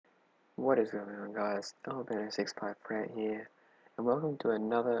What is going on, guys? Alberto653 here, and welcome to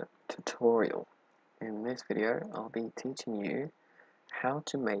another tutorial. In this video, I'll be teaching you how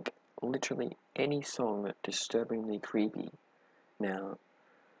to make literally any song disturbingly creepy. Now,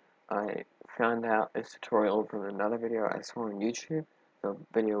 I found out this tutorial from another video I saw on YouTube. The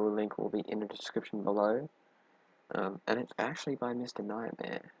video link will be in the description below, and it's actually by Mr.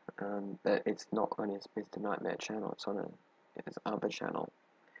 Nightmare, but it's not on his Mr. Nightmare channel, it's on his other channel.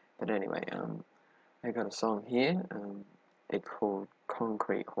 But anyway, I got a song here. It's called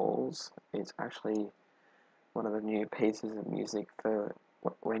Concrete Halls. It's actually one of the new pieces of music for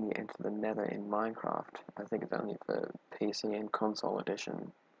when you enter the Nether in Minecraft. I think it's only for PC and console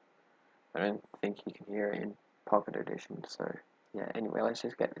edition. I don't think you can hear it in Pocket Edition. So yeah. Anyway, let's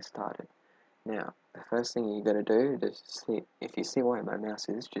just get this started. Now, the first thing you got to do is see if you see where my mouse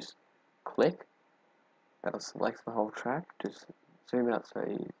is. Just click. That'll select the whole track. Just zoom out so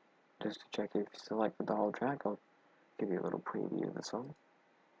you just to check if you selected the whole track. I'll give you a little preview of the song.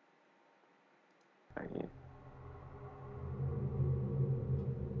 Right here.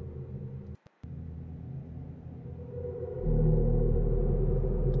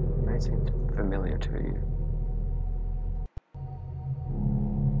 May seem familiar to you.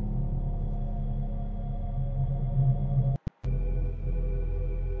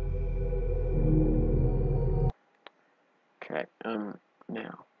 Okay,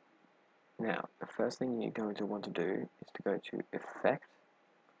 now the first thing you're going to want to do is to go to Effect,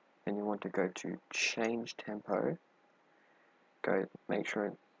 and you want to go to Change Tempo. Go, make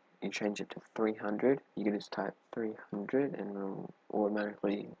sure you change it to 300. You can just type 300 and it'll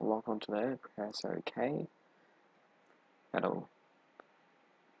automatically lock onto there. Press OK. That'll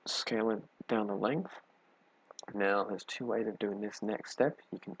scale it down the length. Now there's two ways of doing this next step.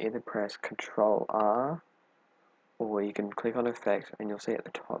 You can either press Control R, or you can click on Effect and you'll see at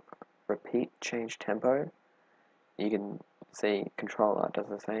the top Repeat Change Tempo. You can see Control R does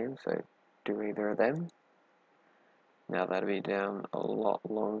the same, so do either of them. Now that'll be down a lot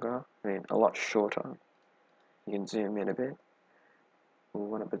longer, a lot shorter. You can zoom in a bit. We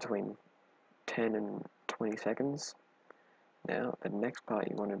want it between 10 and 20 seconds. Now the next part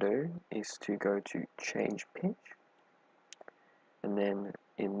you want to do is to go to Change Pitch, and then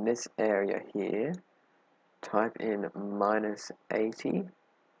in this area here, type in -80,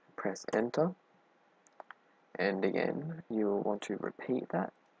 press enter, and again you will want to repeat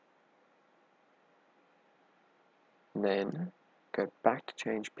that, and then go back to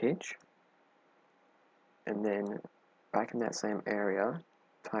change pitch, and then back in that same area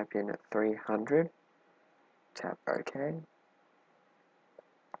type in 300, tap OK.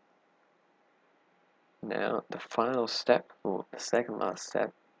 Now the final step, or the second last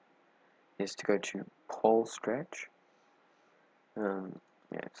step, is to go to pole stretch.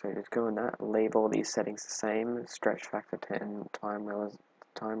 Yeah, so just go in that, leave all these settings the same, stretch factor 10, time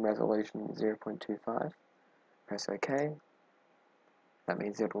resolution 0.25, press OK. That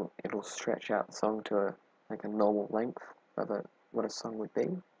means it'll stretch out the song to a normal length of what a song would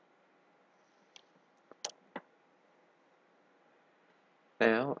be.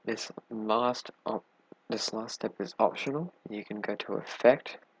 Now this last step is optional. You can go to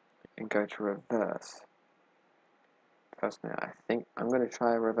Effect and go to Reverse. First, now I think I'm going to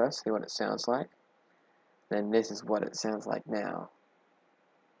try a reverse, see what it sounds like. Then this is what it sounds like now.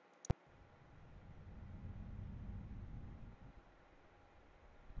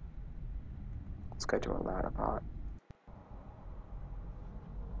 Let's go to a louder part.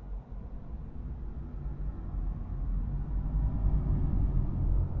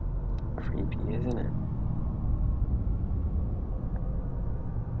 Creepy, isn't it?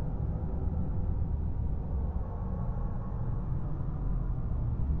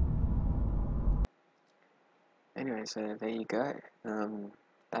 Anyway, so there you go.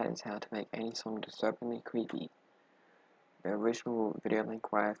 That is how to make any song disturbingly creepy. The original video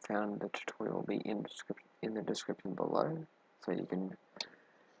link where I found the tutorial will be in the description below, so you can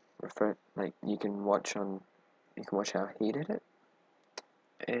refer, you can watch how he did it.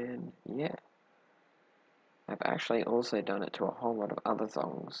 And yeah, I've actually also done it to a whole lot of other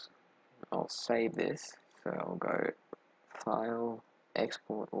songs. I'll save this, so I'll go File,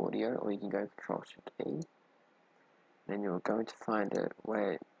 Export Audio, or you can go Control-Shift-E. Then you're going to find it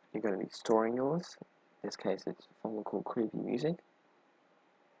where you're going to be storing yours. In this case, it's a folder called Creepy Music.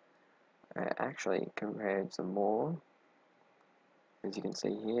 I actually compared some more. As you can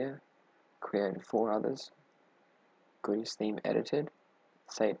see here, created 4 others. Goodies Theme Edited,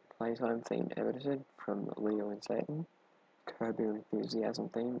 Satan Playtime Theme Edited from Leo and Satan, Curb Your Enthusiasm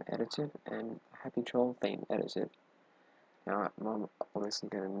Theme Edited, and Happy Troll Theme Edited. Now I'm obviously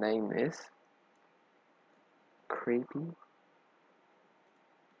going to name this Creepy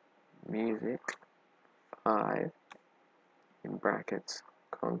Music 5 in brackets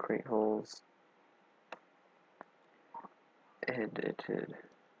concrete halls edited.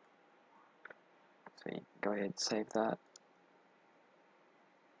 So you can go ahead and save that.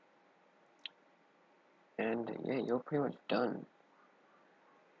 And yeah, you're pretty much done.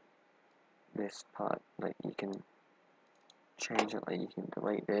 This part, like you can change it, like you can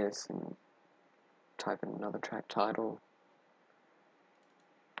delete this and type in another track title.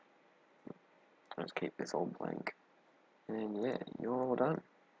 Let's keep this all blank. And yeah, you're all done.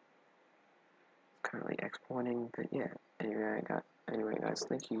 It's currently exporting, but yeah, anyway guys,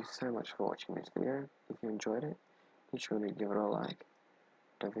 thank you so much for watching this video. If you enjoyed it, be sure to give it a like.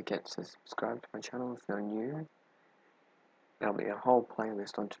 Don't forget to subscribe to my channel if you're new. There'll be a whole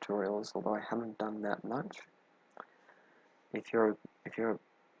playlist on tutorials, although I haven't done that much. If you're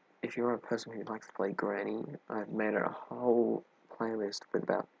a person who likes to play Granny, I've made a whole playlist with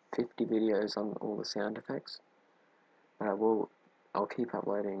about 50 videos on all the sound effects. I'll keep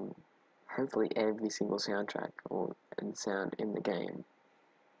uploading hopefully every single soundtrack and sound in the game.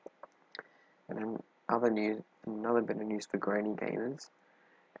 And then another bit of news for Granny gamers.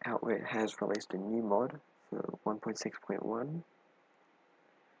 Outwit has released a new mod for 1.6.1,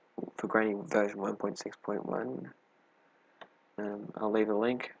 for Granny version 1.6.1. I'll leave a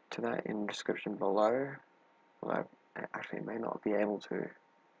link to that in the description below. Well, I actually may not be able to,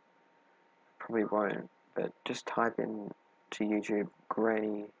 probably won't, but just type in to YouTube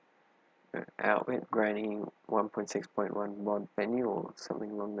Granny Outwit Granny 1.6.1 mod menu or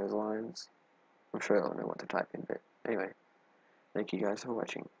something along those lines. I'm sure I'll know what to type in, but anyway, thank you guys for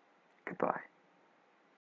watching. Goodbye.